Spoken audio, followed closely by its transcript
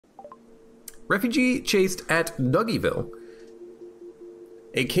Refugee chased at Dougieville.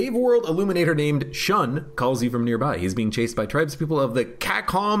 A cave world illuminator named Shun calls you from nearby. He's being chased by tribespeople of the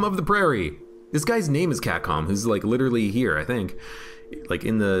Cacom of the Prairie. This guy's name is Cacom, who's like literally here, I think. Like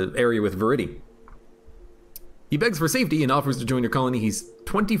in the area with Viridi. He begs for safety and offers to join your colony. He's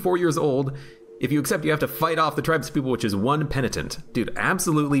 24 years old. If you accept, you have to fight off the tribespeople, which is one penitent. Dude,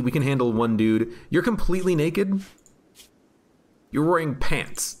 absolutely, we can handle one dude. You're completely naked? You're wearing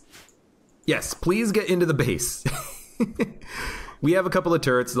pants. Yes, please get into the base. We have a couple of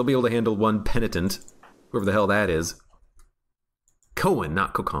turrets. They'll be able to handle one penitent, whoever the hell that is. Cohen,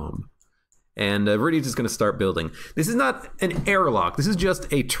 not Cocom. And Viridi's just going to start building. This is not an airlock. This is just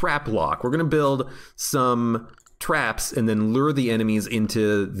a trap lock. We're going to build some traps and then lure the enemies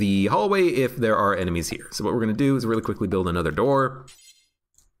into the hallway if there are enemies here. So what we're going to do is really quickly build another door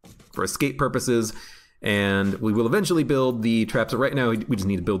for escape purposes. And we will eventually build the traps. So right now, we just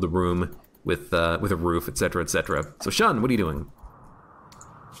need to build the room with a roof, etc., etc. So Shun, what are you doing?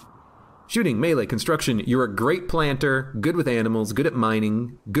 Shooting, melee, construction. You're a great planter, good with animals, good at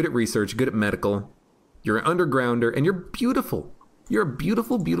mining, good at research, good at medical. You're an undergrounder, and you're beautiful. You're a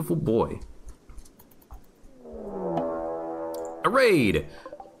beautiful, beautiful boy. A raid!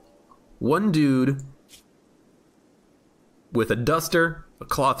 One dude with a duster, a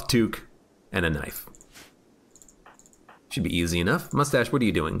cloth toque, and a knife. Should be easy enough. Mustache, what are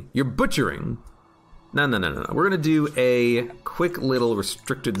you doing? You're butchering. No. We're gonna do a quick little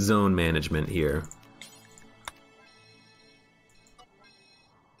restricted zone management here.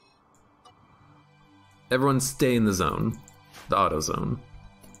 Everyone stay in the zone. The auto zone.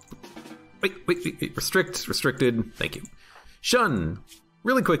 Wait. Restricted. Thank you. Shun,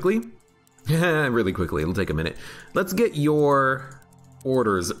 really quickly. Really quickly, it'll take a minute. Let's get your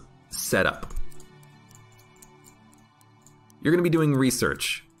orders set up. You're gonna be doing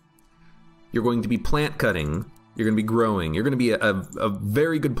research. You're going to be plant cutting. You're going to be growing. You're going to be a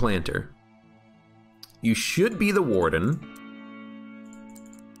very good planter. You should be the warden.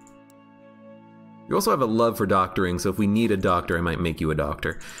 You also have a love for doctoring, so if we need a doctor, I might make you a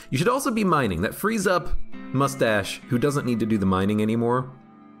doctor. You should also be mining. That frees up Mustache, who doesn't need to do the mining anymore.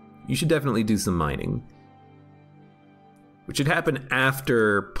 You should definitely do some mining, which should happen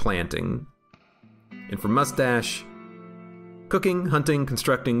after planting. And for Mustache, cooking, hunting,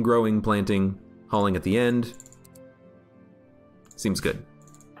 constructing, growing, planting, hauling at the end. Seems good.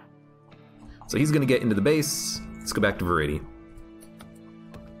 So he's gonna get into the base. Let's go back to Viridi.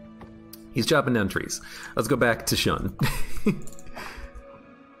 He's chopping down trees. Let's go back to Shun.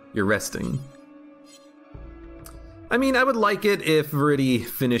 You're resting. I mean, I would like it if Viridi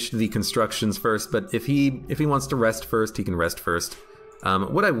finished the constructions first, but if he wants to rest first, he can rest first.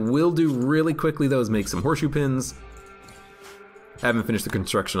 What I will do really quickly though is make some horseshoe pins. Haven't finished the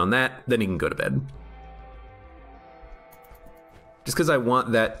construction on that, then he can go to bed. Just because I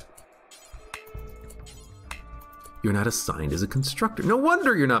want that. You're not assigned as a constructor. No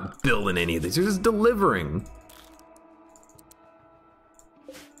wonder you're not building any of these, you're just delivering.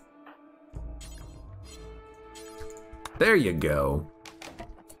 There you go.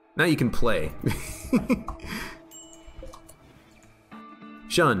 Now you can play.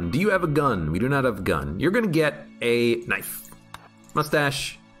 Shun, do you have a gun? We do not have a gun. You're gonna get a knife.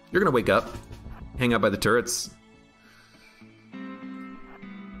 Mustache, you're gonna wake up, hang out by the turrets.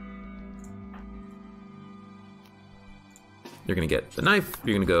 You're gonna get the knife,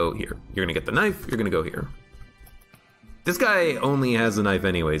 you're gonna go here. You're gonna get the knife, you're gonna go here. This guy only has a knife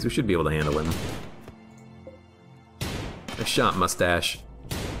anyways, we should be able to handle him. A shot, Mustache.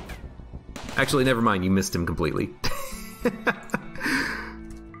 Actually, never mind, you missed him completely.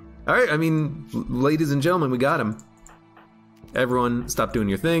 Alright, I mean, ladies and gentlemen, we got him. Everyone, stop doing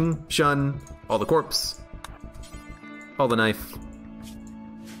your thing. Shun, all the corpse. All the knife.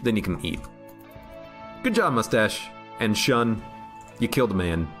 Then you can eat. Good job, Mustache. And Shun, you killed a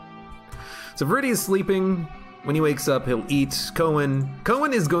man. So Viridi is sleeping. When he wakes up, he'll eat.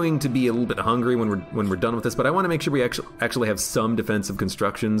 Cohen is going to be a little bit hungry when we're done with this, but I want to make sure we actually have some defensive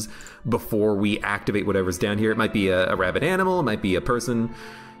constructions before we activate whatever's down here. It might be a rabid animal, it might be a person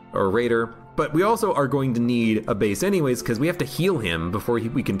or a raider, but we also are going to need a base anyways because we have to heal him before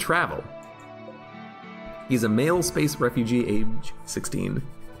we can travel. He's a male space refugee, age 16.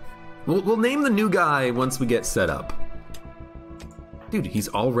 We'll name the new guy once we get set up. Dude, he's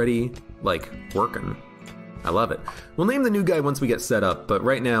already, like, working. I love it. We'll name the new guy once we get set up, but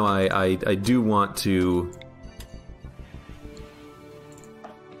right now I do want to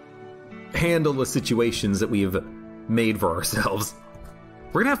handle the situations that we've made for ourselves.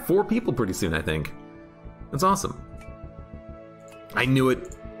 We're gonna have 4 people pretty soon, I think. That's awesome. I knew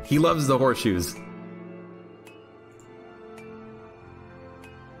it. He loves the horseshoes.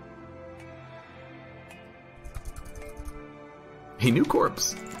 A new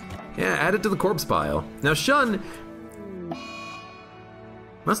corpse. Yeah, add it to the corpse pile. Now Shun...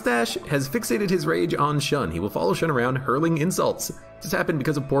 Mustache has fixated his rage on Shun. He will follow Shun around, hurling insults. This happened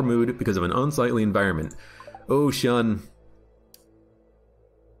because of poor mood, because of an unsightly environment. Oh, Shun.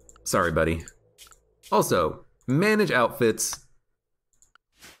 Sorry, buddy. Also, manage outfits.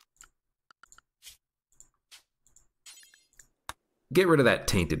 Get rid of that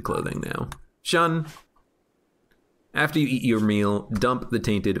tainted clothing now. Shun, after you eat your meal, dump the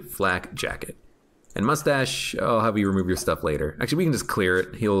tainted flak jacket. And Mustache, I'll have you remove your stuff later. Actually, we can just clear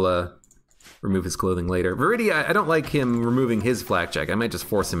it. He'll remove his clothing later. Viridia, I don't like him removing his flak jacket. I might just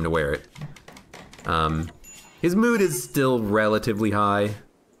force him to wear it. His mood is still relatively high.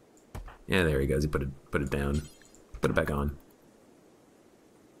 Yeah, there he goes. He put it down. Put it back on.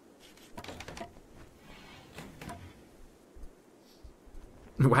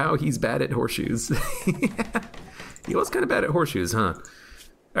 Wow, he's bad at horseshoes. He was kind of bad at horseshoes, huh?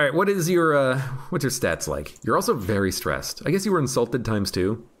 All right, what's your stats like? You're also very stressed. I guess you were insulted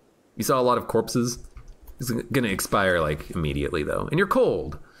 ×2. You saw a lot of corpses. It's gonna expire like immediately though. And you're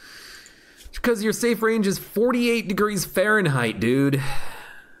cold. Because your safe range is 48 degrees Fahrenheit, dude.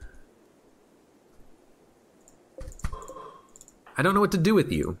 I don't know what to do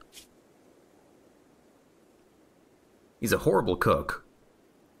with you. He's a horrible cook.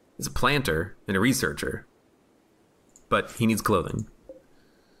 He's a planter and a researcher. But he needs clothing.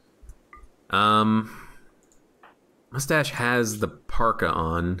 Mustache has the parka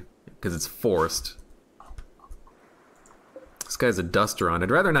on because it's forced. This guy's a duster on.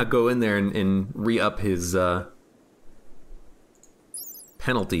 I'd rather not go in there and re-up his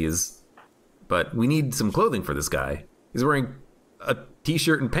penalties, but we need some clothing for this guy. He's wearing a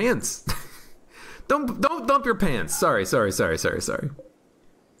t-shirt and pants. Don't dump your pants. Sorry.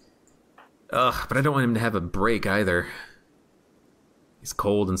 Ugh, but I don't want him to have a break either. He's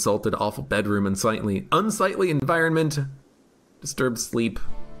cold, insulted, awful bedroom, unsightly environment, disturbed sleep,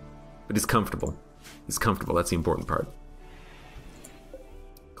 but he's comfortable. He's comfortable, that's the important part.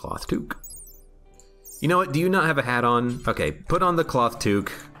 Cloth toque. You know what, do you not have a hat on? Okay, put on the cloth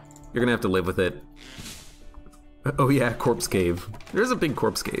toque. You're gonna have to live with it. Oh yeah, corpse cave. There's a big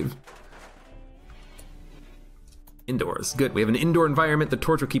corpse cave. Indoors, good. We have an indoor environment. The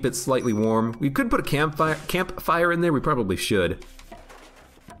torch will keep it slightly warm. We could put a campfire in there. We probably should.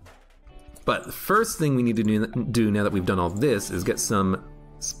 But the first thing we need to do now that we've done all this is get some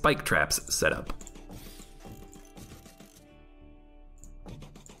spike traps set up.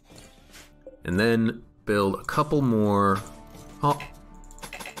 And then build a couple more.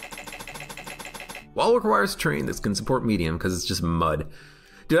 Wall requires terrain that can support medium because it's just mud.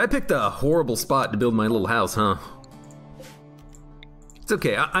 Dude, I picked a horrible spot to build my little house, huh? It's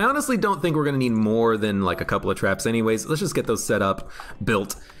okay. I honestly don't think we're gonna need more than like a couple of traps anyways. Let's just get those set up,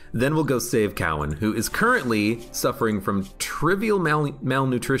 built. Then we'll go save Cowan, who is currently suffering from trivial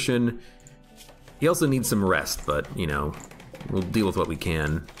malnutrition. He also needs some rest, but you know, we'll deal with what we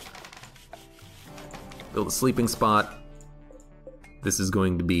can. Build a sleeping spot. This is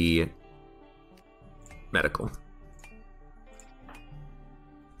going to be medical.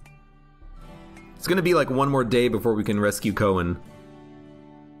 It's gonna be like one more day before we can rescue Cohen.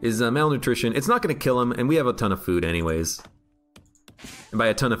 His malnutrition, it's not gonna kill him, and we have a ton of food anyways. And by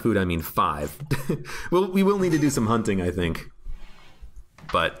a ton of food, I mean 5. We will need to do some hunting, I think.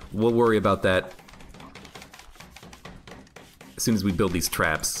 But we'll worry about that as soon as we build these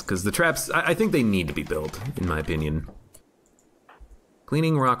traps. Because the traps, I think they need to be built, in my opinion.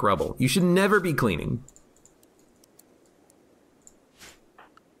 Cleaning rock rubble. You should never be cleaning.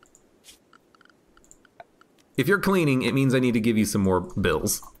 If you're cleaning, it means I need to give you some more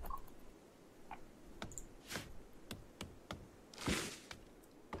bills.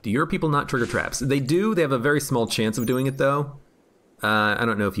 Do your people not trigger traps? They do. They have a very small chance of doing it, though. I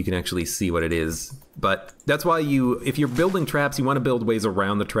don't know if you can actually see what it is. But that's why if you're building traps, you want to build ways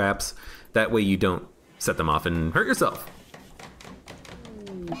around the traps. That way you don't set them off and hurt yourself.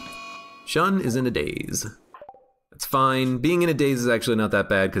 Shun is in a daze. That's fine. Being in a daze is actually not that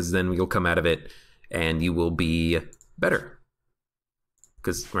bad, because then you'll come out of it and you will be better.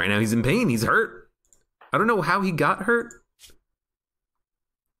 Because right now he's in pain. He's hurt. I don't know how he got hurt.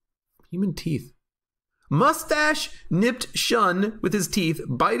 Human teeth. Mustache nipped Shun with his teeth,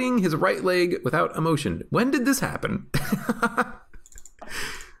 biting his right leg without emotion. When did this happen?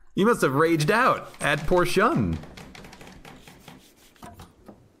 You must have raged out at poor Shun.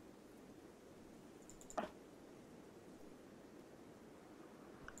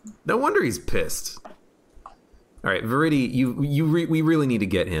 No wonder he's pissed. All right, Viridi, we really need to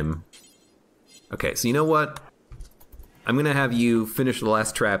get him. Okay, so you know what? I'm gonna have you finish the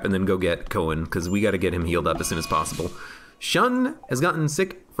last trap and then go get Cohen, because we gotta get him healed up as soon as possible. Shun has gotten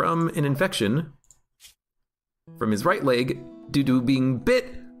sick from an infection from his right leg due to being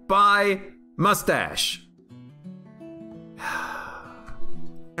bit by Mustache.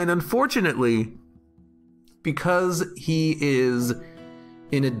 And unfortunately, because he is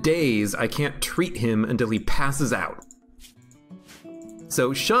in a daze, I can't treat him until he passes out.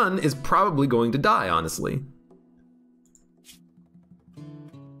 So Shun is probably going to die, honestly.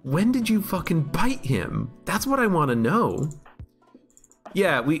 When did you fucking bite him? That's what I want to know.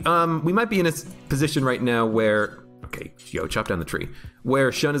 Yeah, we might be in a position right now where, okay, yo, chop down the tree,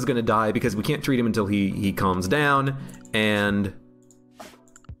 where Shun is gonna die because we can't treat him until he calms down, and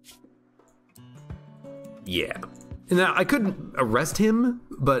yeah. Now, I could arrest him,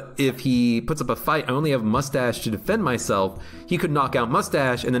 but if he puts up a fight, I only have Mustache to defend myself. He could knock out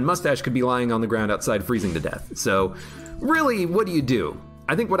Mustache, and then Mustache could be lying on the ground outside freezing to death. So, really, what do?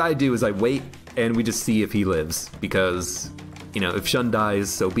 I think what I do is I wait, and we just see if he lives. Because, you know, if Shun dies,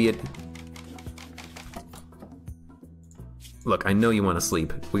 so be it. Look, I know you want to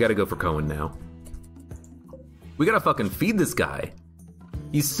sleep. We gotta go for Cohen now. We gotta fucking feed this guy.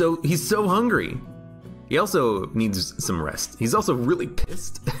 He's so hungry. He also needs some rest. He's also really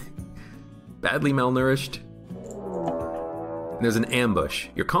pissed. Badly malnourished. There's an ambush.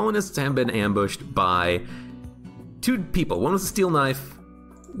 Your colonists have been ambushed by 2 people. One with a steel knife,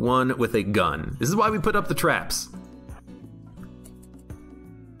 one with a gun. This is why we put up the traps.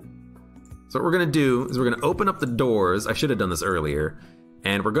 So what we're gonna do is we're gonna open up the doors. I should have done this earlier.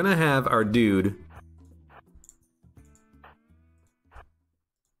 And we're gonna have our dude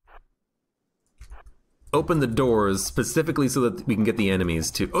open the doors specifically so that we can get the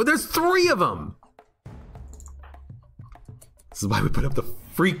enemies to... Oh, there's 3 of them! This is why we put up the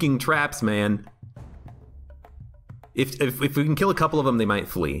freaking traps, man. If we can kill a couple of them, they might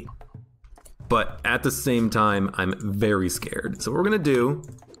flee. But at the same time, I'm very scared. So what we're gonna do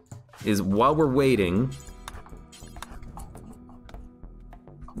is, while we're waiting,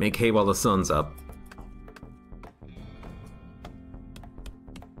 make hay while the sun's up.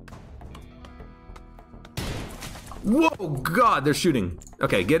 Whoa, God, they're shooting.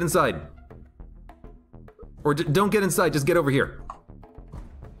 Okay, get inside. Or don't get inside, just get over here.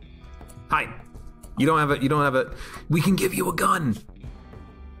 Hide. You don't have a, we can give you a gun.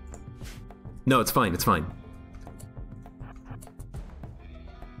 No, it's fine, it's fine.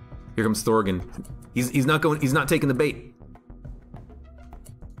 Here comes Thorgan. He's not taking the bait.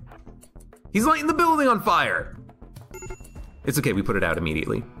 He's lighting the building on fire. It's okay, we put it out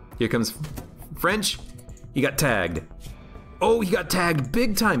immediately. Here comes French. He got tagged. Oh, he got tagged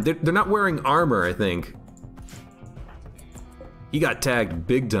big time. They're not wearing armor, I think. He got tagged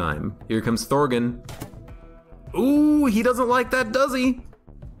big time. Here comes Thorgan. Ooh, he doesn't like that, does he?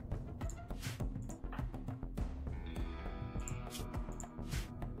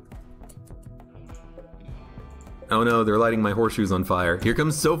 Oh no, they're lighting my horseshoes on fire. Here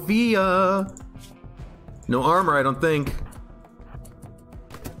comes Sophia. No armor, I don't think.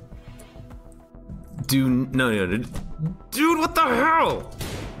 Dude, no. Dude, what the hell?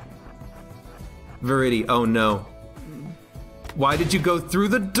 Viridi, oh no. Why did you go through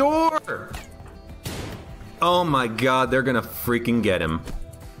the door? Oh my God, they're gonna freaking get him.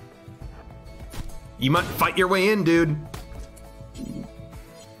 You might fight your way in, dude.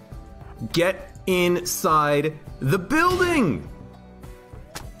 Get inside the building.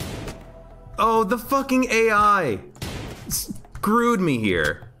 Oh, the fucking AI screwed me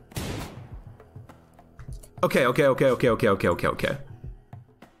here. Okay.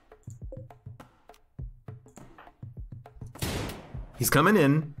 He's coming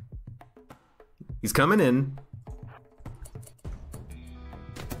in. He's coming in.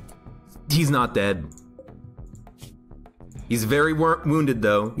 He's not dead. He's very wounded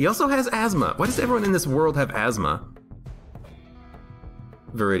though. He also has asthma. Why does everyone in this world have asthma?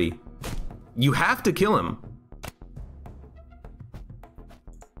 Viridi, you have to kill him.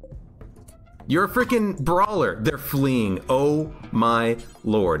 You're a freaking brawler. They're fleeing. Oh my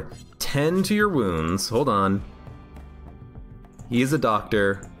lord. 10 to your wounds. Hold on. He is a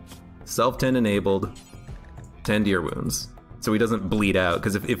doctor. Self-tend enabled. 10 to your wounds. So he doesn't bleed out.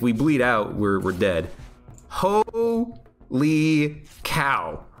 Because if we bleed out, we're dead. Holy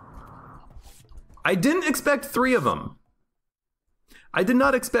cow. I didn't expect 3 of them. I did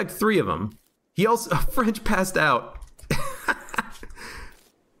not expect 3 of them. He also... French passed out.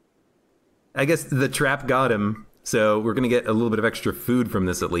 I guess the trap got him. So we're gonna get a little bit of extra food from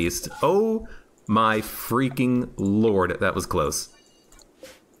this at least. Oh my freaking lord, that was close.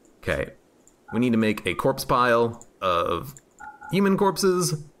 Okay, we need to make a corpse pile of human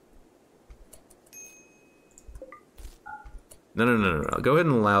corpses. No. Go ahead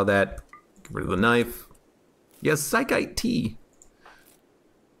and allow that. Get rid of the knife. Yes, psychite tea.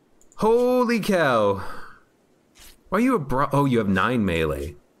 Holy cow. Why are you a oh, you have 9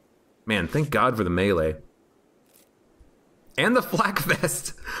 melee. Man, thank God for the melee. And the flak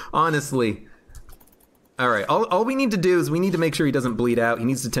vest, honestly. Alright, all we need to do is we need to make sure he doesn't bleed out. He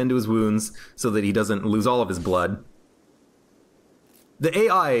needs to tend to his wounds so that he doesn't lose all of his blood. The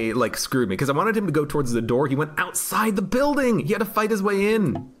AI, like, screwed me, because I wanted him to go towards the door. He went outside the building! He had to fight his way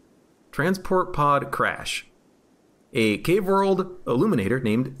in! Transport pod crash. A cave world illuminator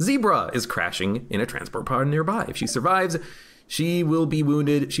named Zebra is crashing in a transport pod nearby. If she survives, she will be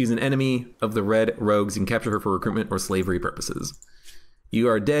wounded. She's an enemy of the Red Rogues. You can capture her for recruitment or slavery purposes. You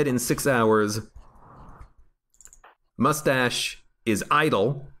are dead in 6 hours. Mustache is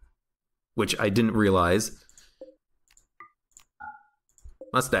idle, which I didn't realize.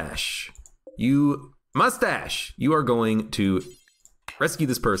 Mustache, you are going to rescue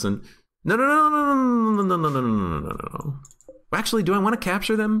this person. No. Actually, do I want to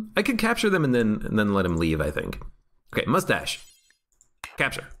capture them? I could capture them and then let him leave, I think. Okay, Mustache.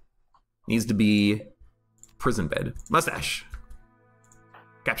 Capture. Needs to be prison bed. Mustache.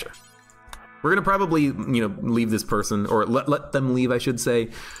 Capture. We're gonna probably, you know, leave this person, or let them leave, I should say.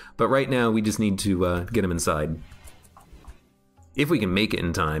 But right now, we just need to get him inside. If we can make it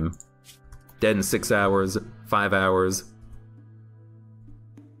in time. Dead in 6 hours, 5 hours.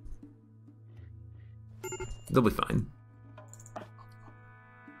 They'll be fine.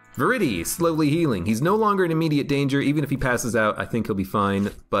 Viridi, slowly healing. He's no longer in immediate danger. Even if he passes out, I think he'll be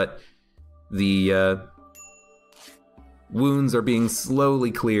fine. But the wounds are being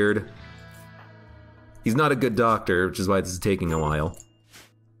slowly cleared. He's not a good doctor, which is why this is taking a while.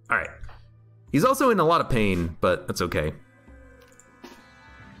 Alright. He's also in a lot of pain, but that's okay.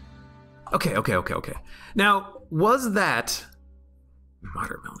 Okay. Now, was that...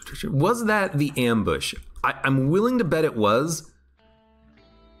 Moderate malnutrition. Was that the ambush? I'm willing to bet it was.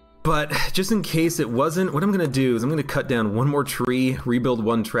 But just in case it wasn't, what I'm going to do is I'm going to cut down one more tree, rebuild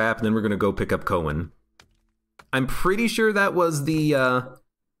one trap, and then we're going to go pick up Cohen. I'm pretty sure that was the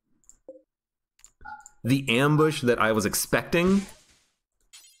ambush that I was expecting.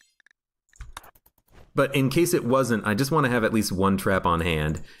 But in case it wasn't, I just want to have at least one trap on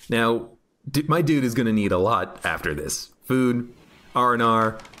hand. Now, my dude is going to need a lot after this. Food,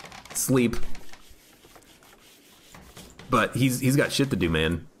 R&R, sleep. But he's got shit to do,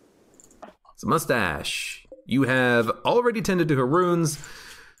 man. So Mustache, you have already tended to her runes.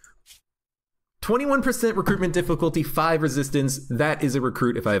 21% recruitment difficulty, 5 resistance. That is a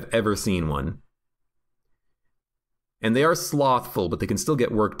recruit if I've ever seen one. And they are slothful, but they can still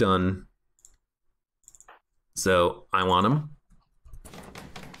get work done. So I want them.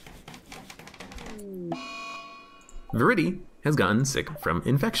 Viridi has gotten sick from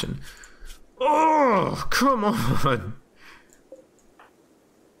infection. Oh, come on.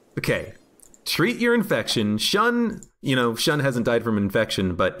 Okay, treat your infection. Shun, Shun hasn't died from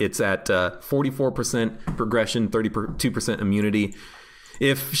infection, but it's at 44% progression, 32% immunity.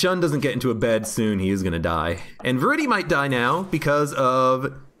 If Shun doesn't get into a bed soon, he is going to die. And Viridi might die now because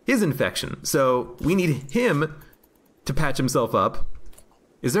of his infection. So we need him to patch himself up.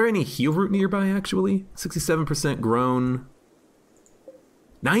 Is there any heal root nearby, actually? 67% grown.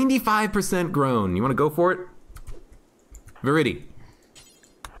 95% grown. You want to go for it? Viridi,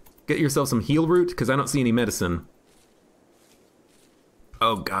 get yourself some heal root, because I don't see any medicine.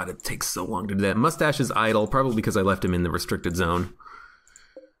 Oh god, it takes so long to do that. Mustache is idle, probably because I left him in the restricted zone.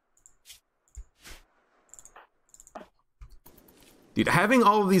 Dude, having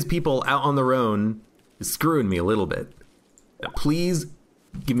all of these people out on their own is screwing me a little bit. Now, please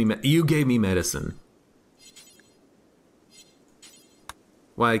give me you gave me medicine.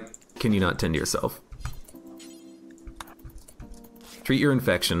 Why can you not tend to yourself? Treat your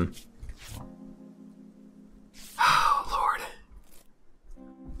infection. Oh, Lord.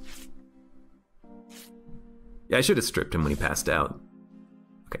 Yeah, I should have stripped him when he passed out.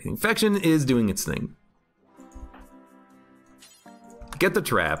 Okay, the infection is doing its thing. Get the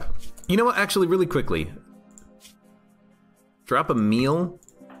trap. You know what, actually, really quickly. Drop a meal.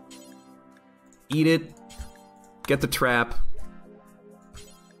 Eat it. Get the trap.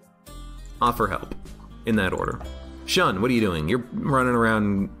 Offer help. In that order. Shun, what are you doing? You're running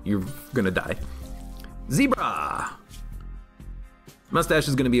around, you're gonna die. Zebra! Mustache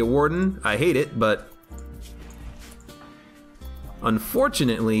is gonna be a warden. I hate it, but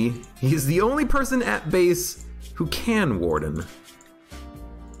Unfortunately, he's the only person at base who can warden.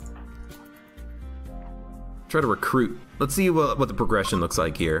 Try to recruit. Let's see what the progression looks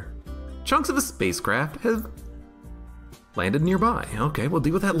like here. Chunks of a spacecraft have landed nearby. Okay, we'll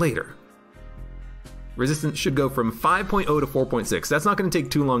deal with that later. Resistance should go from 5.0 to 4.6. That's not going to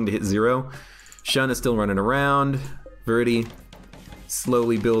take too long to hit 0. Shun is still running around. Verity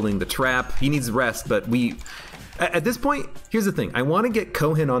slowly building the trap. He needs rest, but at this point, here's the thing. I want to get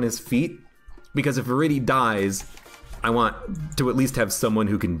Cohen on his feet, because if Verity dies, I want to at least have someone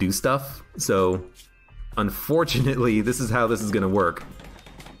who can do stuff. So, unfortunately, this is how this is going to work.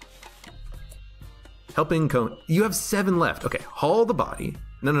 Helping Cohen. You have 7 left. Okay, haul the body.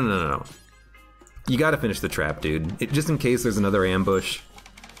 No. You gotta finish the trap, dude. Just in case there's another ambush.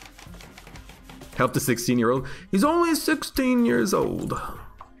 Help the 16-year-old. He's only 16 years old.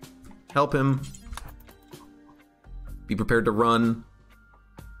 Help him. Be prepared to run.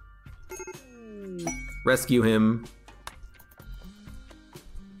 Rescue him.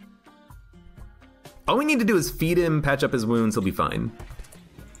 All we need to do is feed him, patch up his wounds, he'll be fine.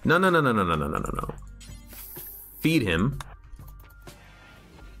 No. Feed him.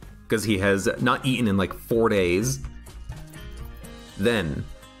 Because he has not eaten in like 4 days. Then.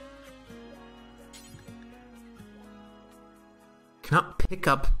 Cannot pick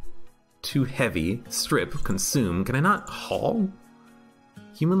up too heavy. Strip, consume. Can I not haul?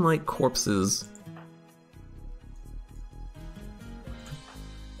 Human-like corpses.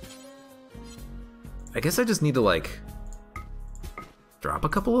 I guess I just need to like drop a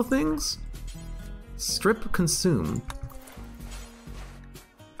couple of things. Strip, consume.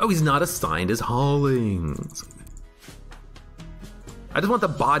 Oh, he's not assigned as hauling. I just want the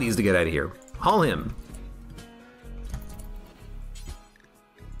bodies to get out of here. Haul him.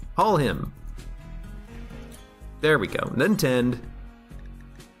 Haul him. There we go. And then tend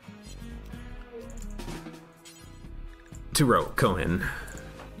to Cohen.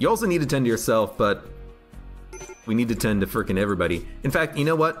 You also need to tend to yourself, but we need to tend to frickin' everybody. In fact, you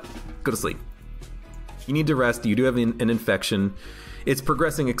know what? Go to sleep. You need to rest. You do have an infection. It's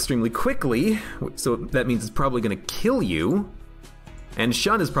progressing extremely quickly, so that means it's probably going to kill you. And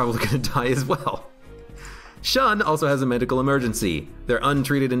Shun is probably going to die as well. Shun also has a medical emergency. Their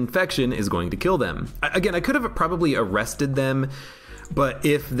untreated infection is going to kill them. Again, I could have probably arrested them, but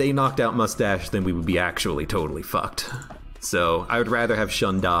if they knocked out Mustache, then we would be actually totally fucked. So I would rather have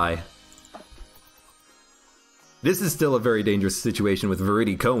Shun die. This is still a very dangerous situation with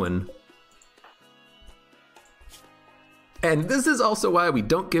Verity Cohen. And this is also why we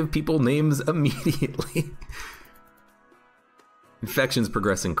don't give people names immediately. Infection's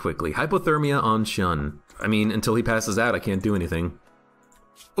progressing quickly. Hypothermia on Shun. I mean, until he passes out, I can't do anything.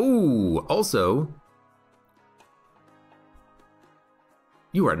 Ooh, also,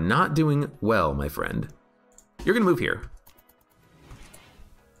 you are not doing well, my friend. You're gonna move here.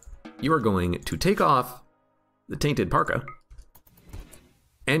 You are going to take off the tainted parka,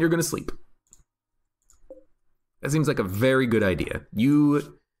 and you're gonna sleep. That seems like a very good idea.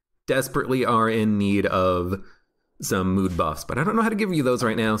 You desperately are in need of some mood buffs, but I don't know how to give you those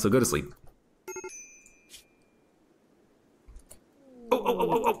right now, so go to sleep.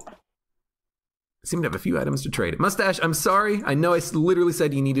 Oh. I seem to have a few items to trade. Mustache, I'm sorry. I know I literally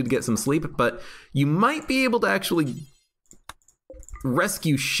said you needed to get some sleep, but you might be able to actually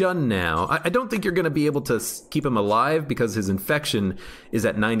rescue Shun now. I don't think you're going to be able to keep him alive because his infection is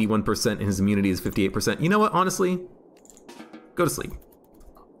at 91% and his immunity is 58%. You know what, honestly? Go to sleep.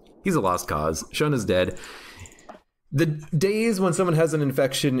 He's a lost cause. Shun is dead. The days when someone has an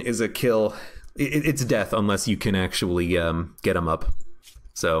infection is a kill. It's death unless you can actually get him up.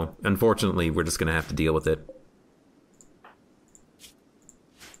 So, unfortunately, we're just going to have to deal with it.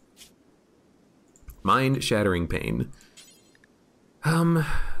 Mind-shattering pain.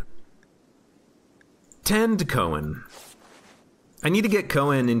 Tend to Cohen. I need to get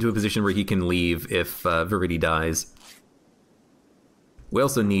Cohen into a position where he can leave if Verity dies. We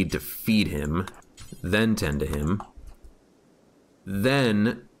also need to feed him, then tend to him.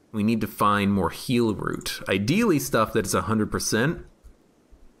 Then we need to find more heal root. Ideally stuff that is 100%.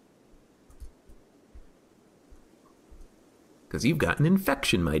 Because you've got an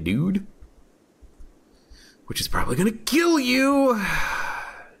infection, my dude. Which is probably gonna kill you!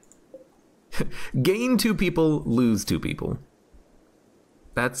 Gain 2 people, lose 2 people.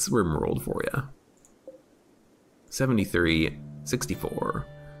 That's Rimworld for you. 73, 64.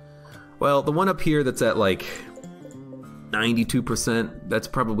 Well, the one up here that's at like 92%, that's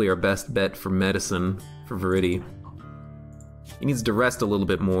probably our best bet for medicine for Verity. He needs to rest a little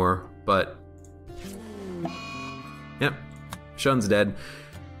bit more, but... Yep. Shun's dead.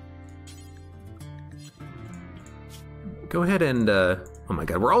 Go ahead and, oh my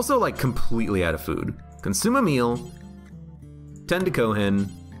god, we're also like completely out of food. Consume a meal, tend to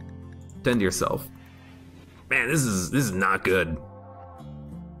Kohen, tend to yourself. Man, this is not good.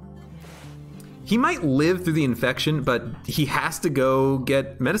 He might live through the infection, but he has to go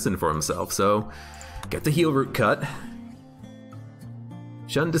get medicine for himself, so get the heal root cut.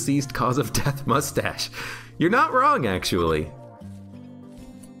 Shun deceased, cause of death, mustache. You're not wrong, actually.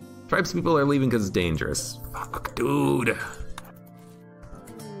 Tribes people are leaving because it's dangerous. Fuck, dude.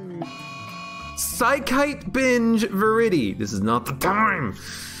 Psychite binge Viridi. This is not the time.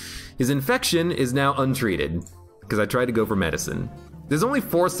 His infection is now untreated because I tried to go for medicine. There's only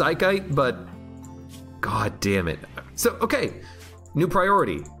 4 Psychite, but god damn it. So, okay, new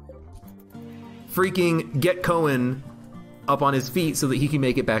priority. Freaking get Cohen up on his feet so that he can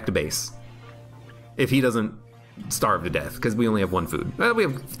make it back to base. If he doesn't starve to death, because we only have 1 food. Well, we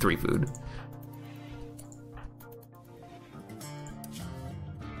have 3 food.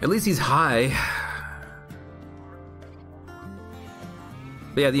 At least he's high.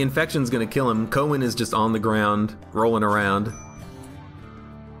 But yeah, the infection's gonna kill him. Cohen is just on the ground, rolling around.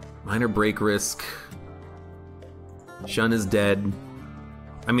 Minor break risk. Shun is dead.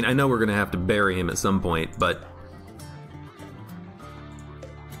 I mean, I know we're gonna have to bury him at some point, but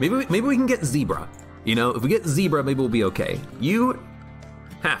maybe we can get Zebra. You know, if we get Zebra, maybe we'll be okay. You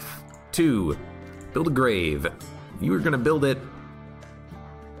have to build a grave. You are gonna build it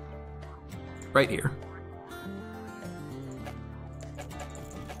right here.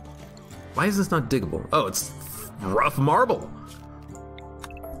 Why is this not diggable? Oh, it's rough marble.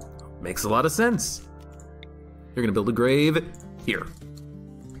 Makes a lot of sense. You're gonna build a grave here.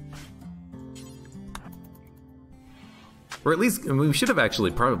 Or at least, I mean, we should have actually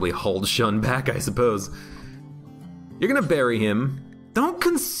probably hauled Shun back, I suppose. You're gonna bury him. Don't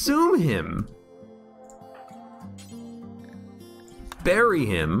consume him. Bury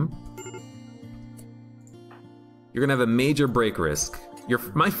him. You're gonna have a major break risk.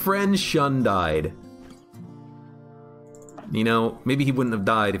 My friend Shun died. You know, maybe he wouldn't have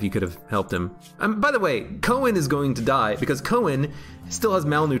died if you could have helped him. By the way, Cohen is going to die because Cohen still has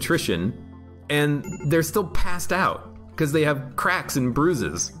malnutrition and they're still passed out because they have cracks and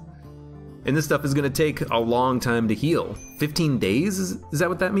bruises. And this stuff is gonna take a long time to heal. 15 days, is that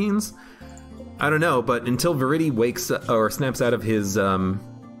what that means? I don't know, but until Viridi wakes or snaps out of his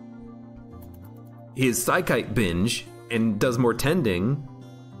Psychite binge and does more tending,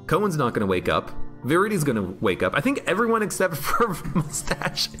 Cohen's not gonna wake up. Viridi's gonna wake up. I think everyone except for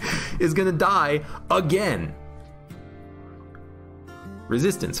Mustache is gonna die again.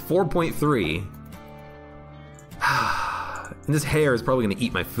 Resistance, 4.3. And this hair is probably gonna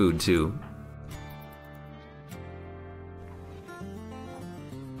eat my food too.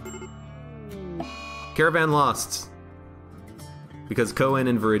 Caravan lost. Because Cohen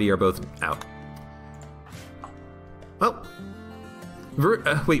and Viridi are both out. Well,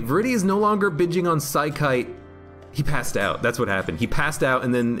 wait, Viridi is no longer binging on Psychite. He passed out. That's what happened. He passed out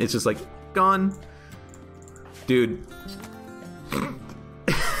and then it's just like, gone. Dude.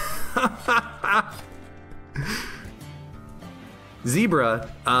 Zebra,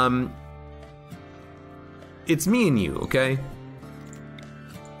 it's me and you, okay?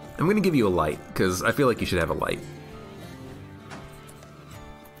 I'm gonna give you a light, because I feel like you should have a light.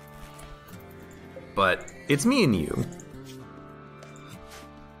 But it's me and you.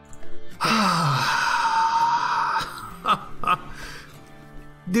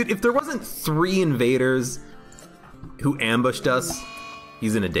 Dude, if there wasn't 3 invaders who ambushed us,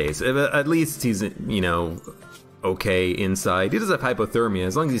 he's in a daze. At least he's, you know, okay inside. He does have hypothermia.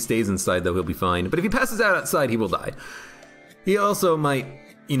 As long as he stays inside, though, he'll be fine. But if he passes out outside, he will die. He also might,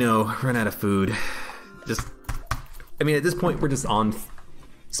 you know, run out of food. Just, I mean, at this point, we're just on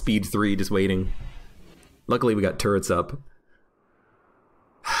speed 3, just waiting. Luckily, we got turrets up.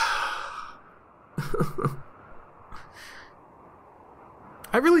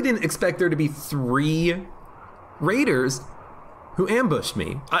 I really didn't expect there to be 3 raiders who ambushed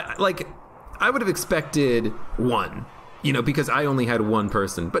me. I would have expected 1, you know, because I only had 1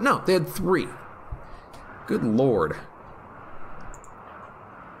 person. But no, they had 3. Good lord.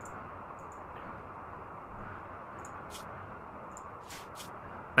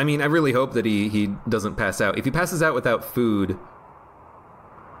 I mean, I really hope that he doesn't pass out. If he passes out without food,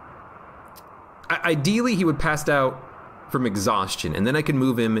 ideally he would pass out from exhaustion, and then I can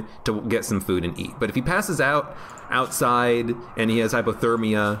move him to get some food and eat. But if he passes out outside and he has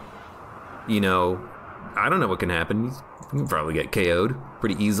hypothermia, you know, I don't know what can happen. He can probably get KO'd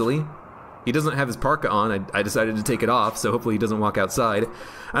pretty easily. He doesn't have his parka on. I decided to take it off, so hopefully he doesn't walk outside.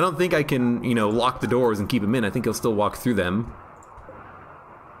 I don't think I can, you know, lock the doors and keep him in. I think he'll still walk through them.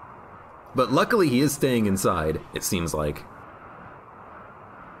 But luckily he is staying inside, it seems like.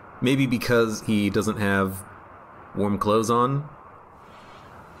 Maybe because he doesn't have warm clothes on.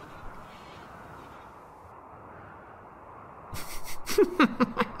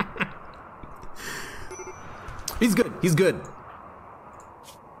 He's good. He's good.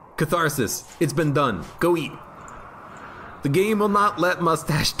 Catharsis. It's been done. Go eat. The game will not let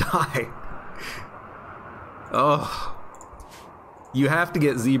Mustache die. Oh. You have to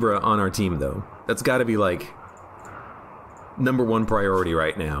get Zebra on our team, though. That's got to be, like, #1 priority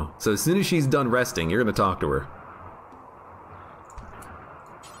right now. So as soon as she's done resting, you're going to talk to her.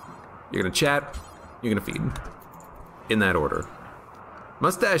 You're going to chat. You're going to feed. In that order.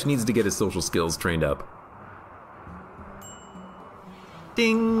 Mustache needs to get his social skills trained up.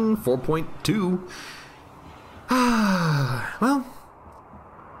 Ding! 4.2. Well,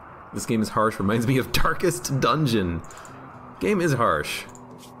 this game is harsh. Reminds me of Darkest Dungeon. Game is harsh.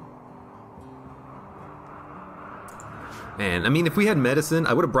 Man, I mean, if we had medicine,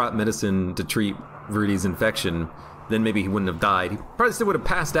 I would have brought medicine to treat Rudy's infection. Then maybe he wouldn't have died. He probably still would have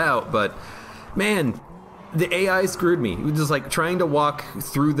passed out, but man, the AI screwed me. He was just like trying to walk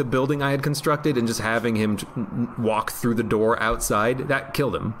through the building I had constructed and just having him walk through the door outside. That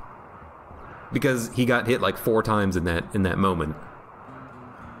killed him. Because he got hit like 4 times in that moment.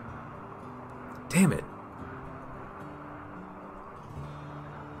 Damn it.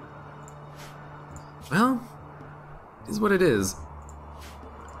 Well, it is what it is.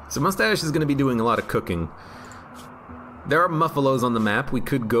 So Mustache is going to be doing a lot of cooking. There are muffalos on the map. We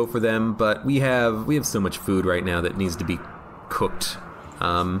could go for them, but we have so much food right now that needs to be cooked.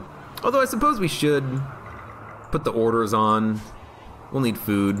 Although I suppose we should put the orders on. We'll need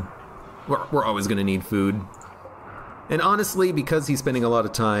food. We're always going to need food. And honestly, because he's spending a lot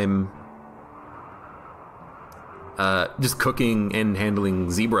of time just cooking and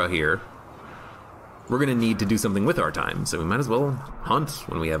handling Zebra here, we're going to need to do something with our time. So we might as well hunt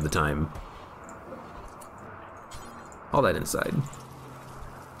when we have the time. All that inside.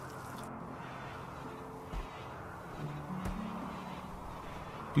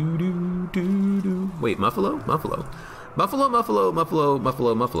 Do do do do. Wait, Muffalo? Muffalo. Muffalo, Muffalo, Muffalo,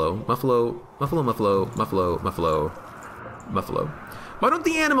 Muffalo, Muffalo, Muffalo, Muffalo, Muffalo, Muffalo, Muffalo, Muffalo. Why don't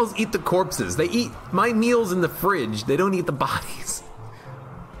the animals eat the corpses? They eat my meals in the fridge. They don't eat the bodies.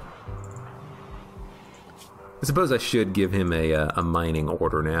 I suppose I should give him a mining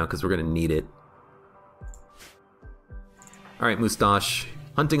order now, because we're going to need it. Alright, Mustache.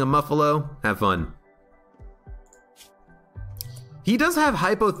 Hunting a Muffalo? Have fun. He does have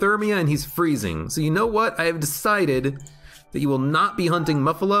hypothermia and he's freezing. So you know what? I have decided that you will not be hunting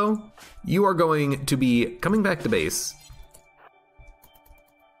Muffalo. You are going to be coming back to base.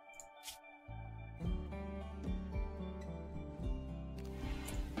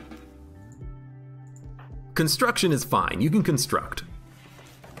 Construction is fine. You can construct.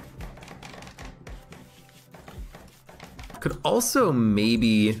 Could also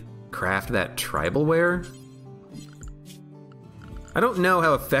maybe craft that tribal wear. I don't know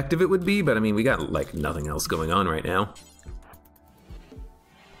how effective it would be, but I mean, we got like nothing else going on right now.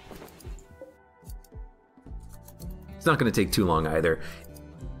 It's not gonna take too long either.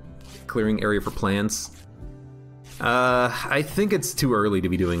 Clearing area for plants. I think it's too early to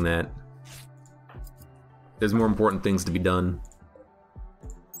be doing that. There's more important things to be done.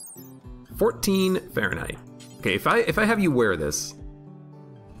 14 Fahrenheit. Okay, if I have you wear this,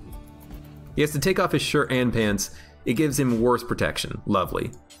 he has to take off his shirt and pants. It gives him worse protection. Lovely.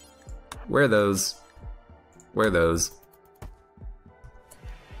 Wear those. Wear those.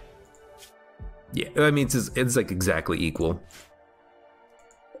 Yeah, I mean, it's like exactly equal.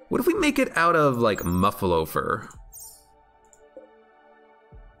 What if we make it out of like muffalo fur?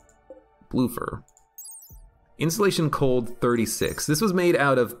 Blue fur. Insulation cold 36. This was made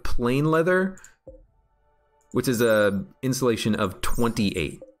out of plain leather, which is a insulation of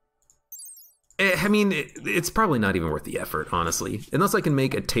 28. I mean, it's probably not even worth the effort, honestly. Unless I can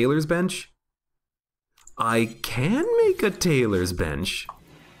make a tailor's bench. I can make a tailor's bench.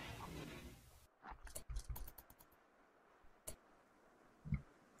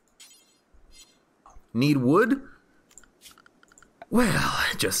 Need wood? Well,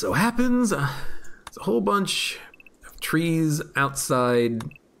 it just so happens there's a whole bunch of trees outside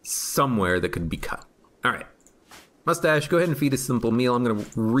somewhere that could be cut. All right. Mustache, go ahead and feed a simple meal. I'm going to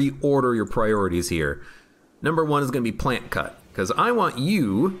reorder your priorities here. Number 1 is going to be plant cut, because I want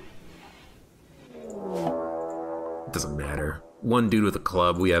you... It doesn't matter. one dude with a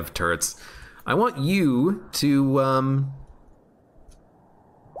club. We have turrets. I want you to,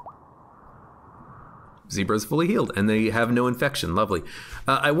 Zebra's fully healed, and they have no infection. Lovely.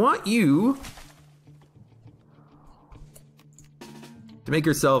 I want you to make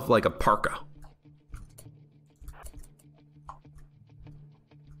yourself like a parka.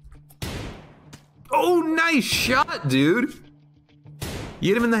 Oh, nice shot, dude. You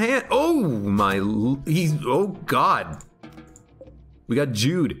hit him in the hand. Oh, oh, God. We got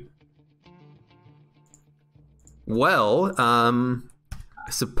Jude. Well, I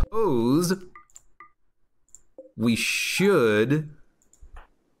suppose we should...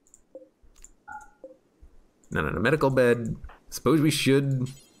 No, medical bed. Suppose we should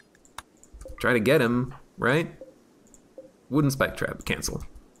try to get him, right? Wooden spike trap, cancel.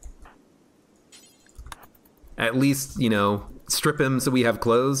 At least, you know, strip him so we have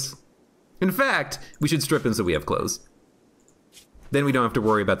clothes. In fact, we should strip him so we have clothes. Then we don't have to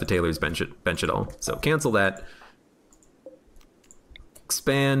worry about the tailor's bench at all. So cancel that.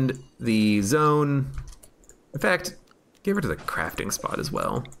 Expand the zone. In fact, give her to the crafting spot as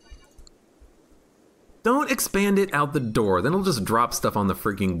well. Don't expand it out the door. Then it'll just drop stuff on the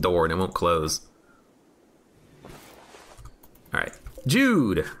freaking door and it won't close. All right,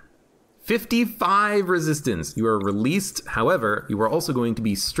 Jude. 55 resistance. You are released. However, you are also going to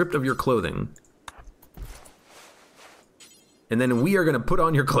be stripped of your clothing. And then we are going to put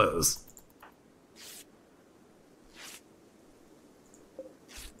on your clothes.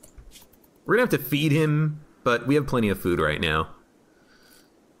 We're going to have to feed him, but we have plenty of food right now.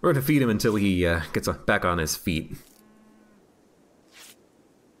 We're going to feed him until he gets back on his feet.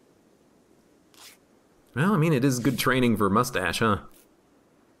 Well, I mean, it is good training for Mustache, huh?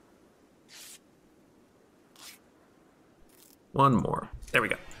 One more. There we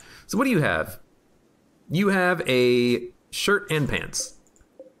go. So what do you have? You have a shirt and pants.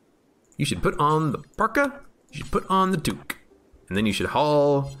 You should put on the parka. You should put on the toque. And then you should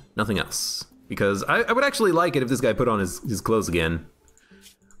haul nothing else. Because I would actually like it if this guy put on his clothes again.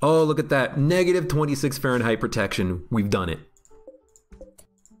 Oh, look at that. Negative 26 Fahrenheit protection. We've done it.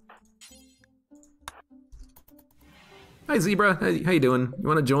 Hi, Zebra. How you doing? You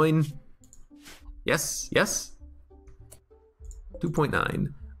want to join? Yes? Yes?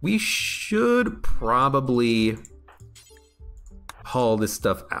 2.9. We should probably haul this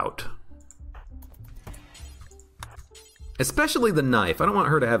stuff out. Especially the knife. I don't want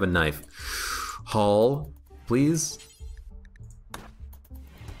her to have a knife. Haul, please.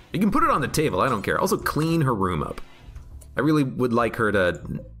 You can put it on the table, I don't care. Also clean her room up. I really would like her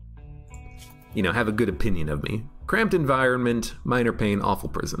to, you know, have a good opinion of me. Cramped environment, minor pain, awful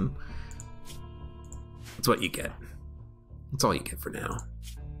prison. That's what you get. That's all you get for now.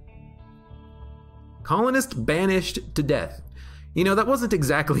 Colonist banished to death. You know, that wasn't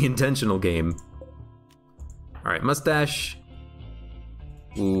exactly intentional, game. All right, Mustache.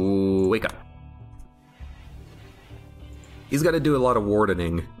 Ooh, wake up. He's got to do a lot of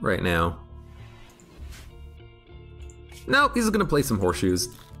wardening right now. Nope, he's gonna play some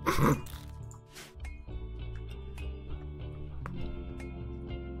horseshoes.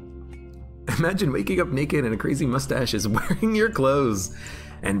 Imagine waking up naked and a crazy mustache is wearing your clothes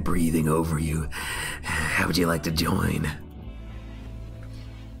and breathing over you. How would you like to join?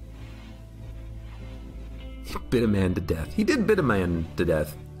 He bit a man to death. He did bit a man to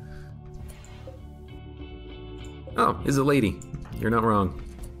death. Oh, is a lady. You're not wrong.